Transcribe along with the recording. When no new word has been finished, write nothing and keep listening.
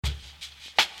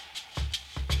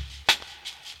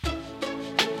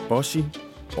Bossi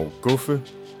og Guffe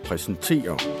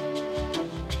præsenterer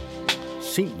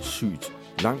Sindssygt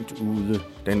langt ude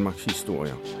Danmarks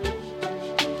historier.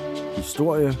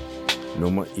 Historie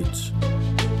nummer 1.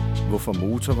 Hvorfor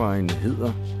motorvejene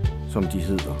hedder, som de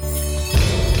hedder.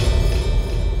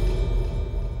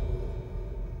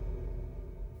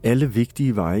 Alle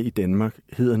vigtige veje i Danmark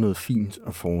hedder noget fint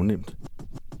og fornemt.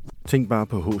 Tænk bare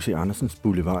på H.C. Andersens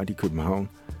Boulevard i København,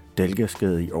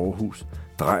 Dalgasgade i Aarhus,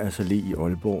 Drejers Allé i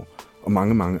Aalborg og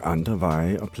mange andre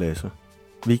veje og pladser.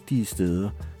 Vigtige steder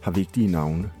har vigtige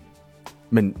navne.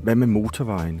 Men hvad med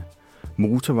motorvejene?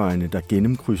 Motorvejene, der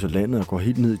gennemkrydser landet og går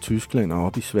helt ned i Tyskland og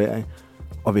op i Sverige,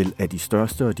 og vel er de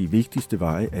største og de vigtigste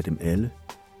veje af dem alle.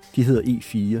 De hedder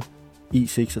E4,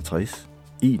 E66,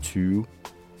 E20.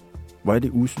 Hvor er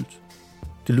det usselt?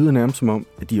 Det lyder nærmest som om,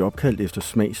 at de er opkaldt efter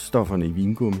smagsstofferne i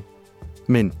vingummi.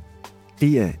 Men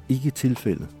det er ikke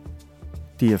tilfældet.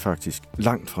 Det er faktisk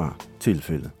langt fra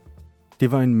tilfældet.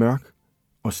 Det var en mørk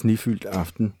og snefyldt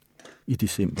aften i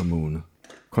december måned.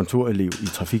 Kontorelev i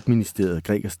Trafikministeriet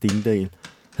Gregers Stendal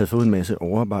havde fået en masse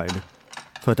overarbejde,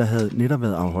 for der havde netop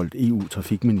været afholdt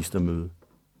EU-trafikministermøde.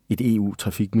 Et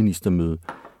EU-trafikministermøde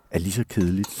er lige så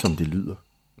kedeligt, som det lyder.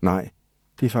 Nej,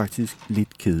 det er faktisk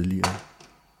lidt kedeligere.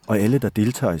 Og alle, der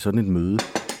deltager i sådan et møde,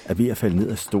 er ved at falde ned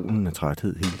af stolen af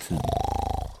træthed hele tiden.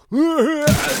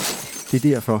 Det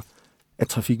er derfor, at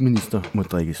trafikminister må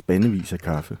drikke spandevis af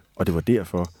kaffe, og det var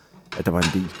derfor, at der var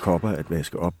en del kopper at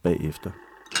vaske op bagefter,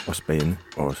 og spande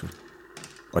også.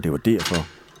 Og det var derfor,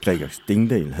 Gregers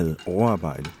Stendal havde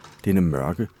overarbejdet denne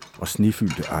mørke og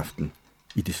snefyldte aften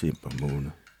i december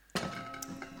måned.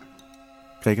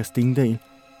 Gregers Stendal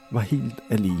var helt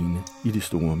alene i det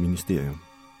store ministerium.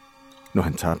 Når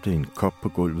han tabte en kop på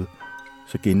gulvet,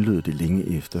 så genlød det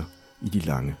længe efter i de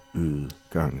lange, øde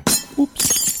gange.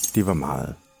 Ups. Det var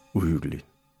meget uhyggeligt.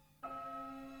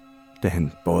 Da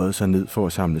han bøjede sig ned for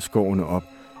at samle skårene op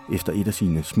efter et af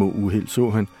sine små uheld, så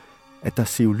han, at der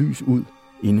sev lys ud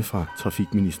inde fra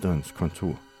trafikministerens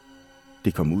kontor.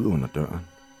 Det kom ud under døren.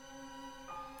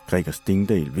 Gregers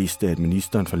Stendal vidste, at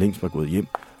ministeren for længst var gået hjem,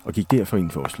 og gik derfor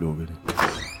ind for at slukke det.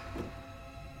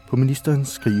 På ministerens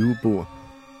skrivebord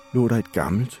lå der et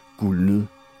gammelt, guldnet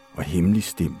og hemmeligt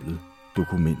stemplet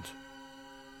dokument.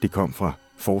 Det kom fra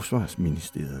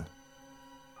Forsvarsministeriet.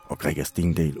 Og Gregers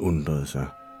Stendal undrede sig,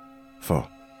 for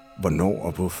hvornår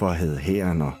og hvorfor havde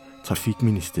hæren og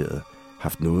Trafikministeriet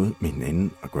haft noget med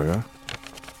hinanden at gøre.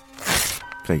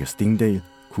 Gregers Stendal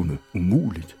kunne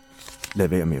umuligt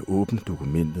lade være med at åbne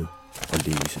dokumentet og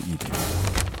læse i det.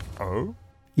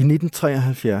 I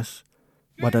 1973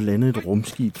 var der landet et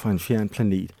rumskib fra en fjern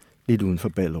planet lidt uden for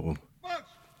Ballerup.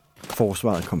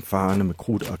 Forsvaret kom farende med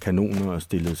krudt og kanoner og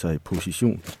stillede sig i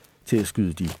position til at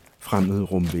skyde de fremmede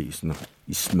rumvæsener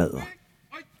i smadder.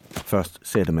 Først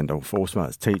satte man dog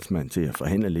forsvarets talsmand til at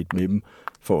forhandle lidt med dem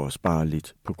for at spare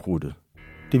lidt på krudtet.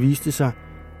 Det viste sig,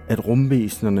 at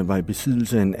rumvæsenerne var i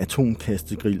besiddelse af en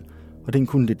atomkastegrill, og den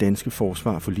kunne det danske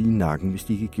forsvar få lige i nakken, hvis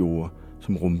de ikke gjorde,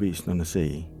 som rumvæsenerne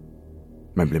sagde.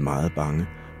 Man blev meget bange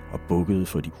og bukkede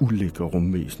for de ulækre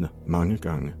rumvæsener mange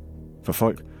gange. For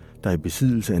folk, der er i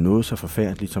besiddelse af noget så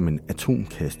forfærdeligt som en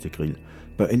atomkastegrill,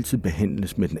 bør altid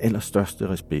behandles med den allerstørste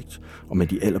respekt og med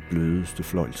de allerblødeste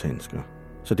fløjlshandsker.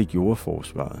 Så det gjorde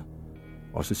forsvaret.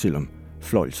 Også selvom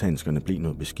fløjlshandskerne blev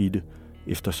noget beskidte,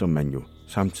 eftersom man jo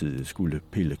samtidig skulle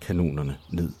pille kanonerne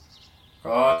ned.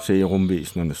 Godt. Sagde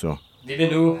rumvæsenerne så. Vi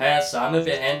vil nu have samme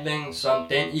behandling, som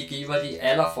den I giver de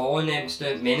allerfornemmeste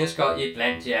mennesker i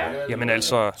blandt jer. Jamen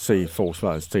altså, sagde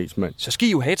forsvarets statsmand. så skal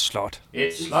I jo have et slot.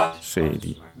 Et slot? Sagde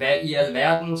de. Hvad i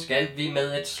alverden skal vi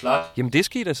med et slot? Jamen det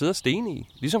skal I da sidde og stene i,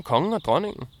 ligesom kongen og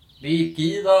dronningen. Vi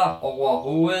gider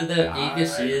overhovedet ikke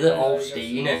sidde og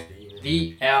stene.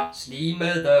 Vi er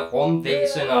slimede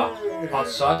rumvæsener, og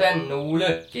sådan nogle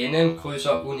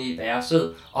gennemkrydser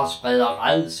universet og spreder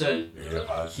rædsel.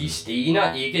 De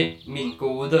stener ikke, min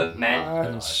gode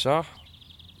mand. Men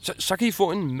så kan I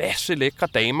få en masse lækre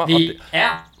damer. Vi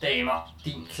er damer,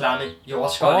 din klamme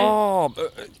jordskåling.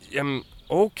 Jamen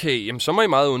okay, jamen så må I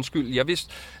meget undskylde. Jeg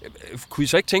vidste, kunne I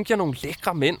så ikke tænke jer nogle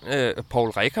lækre mænd, Paul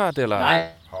Rickard eller? Nej,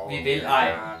 vi vil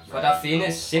ej, for der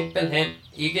findes simpelthen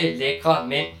ikke lækre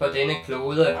mænd på denne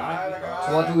klode.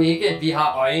 Tror du ikke, vi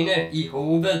har øjne i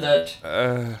hovedet?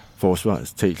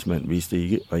 Forsvarets talsmand vidste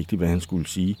ikke rigtigt, hvad han skulle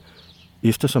sige,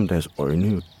 eftersom deres øjne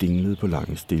jo dinglede på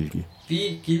lange stilke.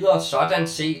 Vi gider sådan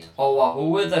set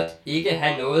overhovedet ikke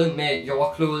have noget med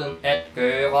jordkloden at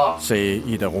gøre,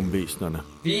 sagde et af rumvæsenerne.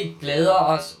 Vi glæder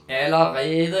os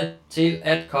allerede til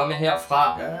at komme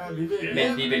herfra.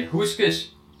 Men vi vil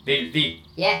huskes, vil vi?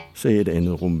 Ja, sagde et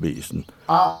andet rumvæsen.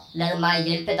 og lad mig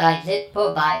hjælpe dig lidt på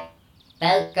vej.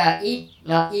 Hvad gør I,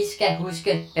 når I skal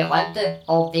huske berømte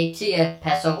og vigtige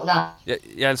personer?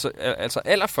 Ja, altså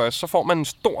allerførst, så får man en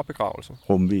stor begravelse.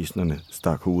 Rumvæsenerne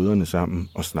stak hovederne sammen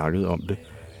og snakkede om det,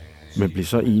 men blev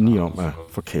så enige om at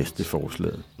forkaste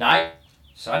forslaget. Nej,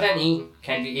 sådan en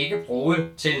kan vi ikke bruge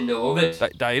til noget.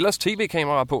 Der er ellers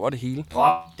tv-kameraer på og det hele.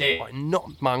 Drop det. Og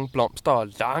enormt mange blomster og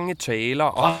lange taler.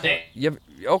 Drop det. Ja,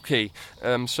 okay,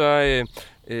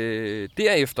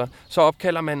 derefter så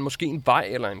opkalder man måske en vej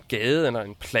eller en gade eller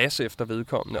en plads efter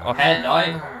vedkommende. Og Halløj,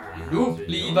 nu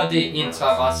bliver det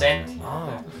interessant.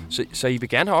 så I vil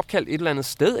gerne have opkaldt et eller andet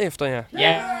sted efter jer?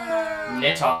 Ja,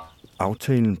 netop.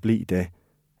 Aftalen blev da,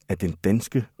 at den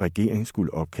danske regering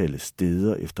skulle opkalde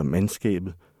steder efter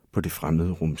mandskabet på det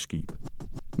fremmede rumskib.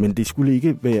 Men det skulle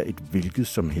ikke være et hvilket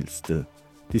som helst sted.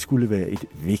 Det skulle være et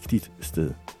vigtigt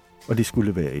sted, og det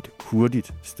skulle være et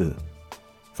hurtigt sted.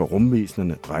 For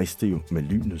rumvæsenerne rejste jo med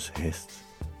lynets hast.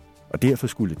 Og derfor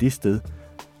skulle det sted,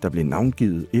 der blev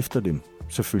navngivet efter dem,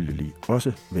 selvfølgelig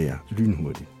også være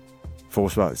lynhurtigt.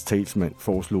 Forsvarets talsmand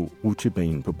foreslog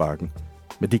rutsjebanen på bakken,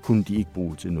 men det kunne de ikke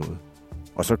bruge til noget.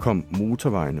 Og så kom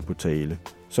motorvejene på tale,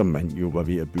 som man jo var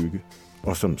ved at bygge,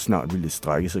 og som snart ville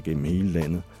strække sig gennem hele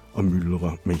landet og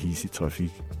myldre med hissig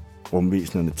trafik.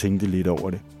 Rumvæsenerne tænkte lidt over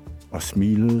det, og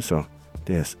smilede så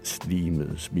deres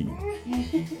slimede smil.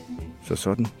 Så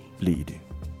sådan blev det.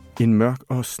 En mørk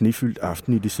og snefyldt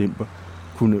aften i december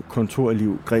kunne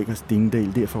kontorelev Gregers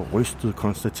Dingdal derfor rystet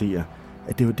konstatere,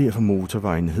 at det var derfor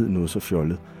motorvejen hed noget så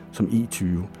fjollet som E20,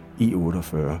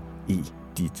 E48,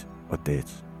 E-dit og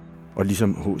dat. Og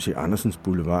ligesom H.C. Andersens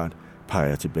Boulevard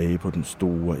peger tilbage på den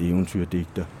store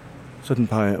eventyrdigter, så den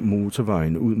peger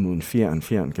motorvejen ud mod en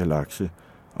fjern galakse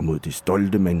og mod det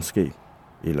stolte mandskab,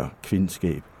 eller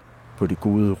kvindskab, på det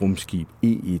gode rumskib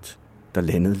E1, der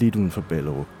landede lidt uden for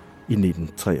Ballerup i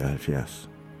 1973.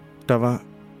 Der var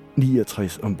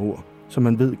 69 ombord, så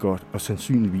man ved godt og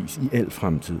sandsynligvis i al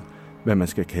fremtid, hvad man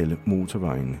skal kalde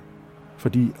motorvejene. For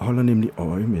de holder nemlig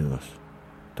øje med os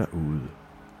derude.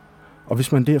 Og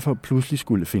hvis man derfor pludselig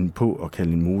skulle finde på at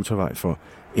kalde en motorvej for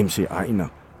MC Ejner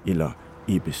eller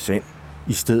Ebbe Sand,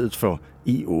 i stedet for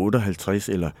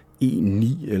E58 eller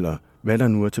E9 eller hvad der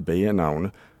nu er tilbage af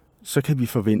navne, så kan vi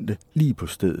forvente lige på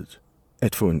stedet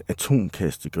at få en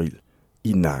atomkastegrill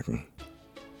i nakken.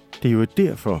 Det er jo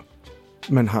derfor,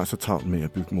 man har så travlt med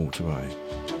at bygge motorveje.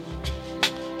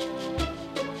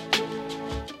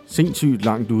 Sindssygt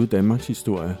langt ude Danmarks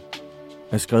historie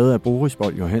er skrevet af Boris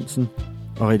Bold Johansen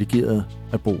og redigeret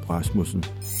af Bo Rasmussen.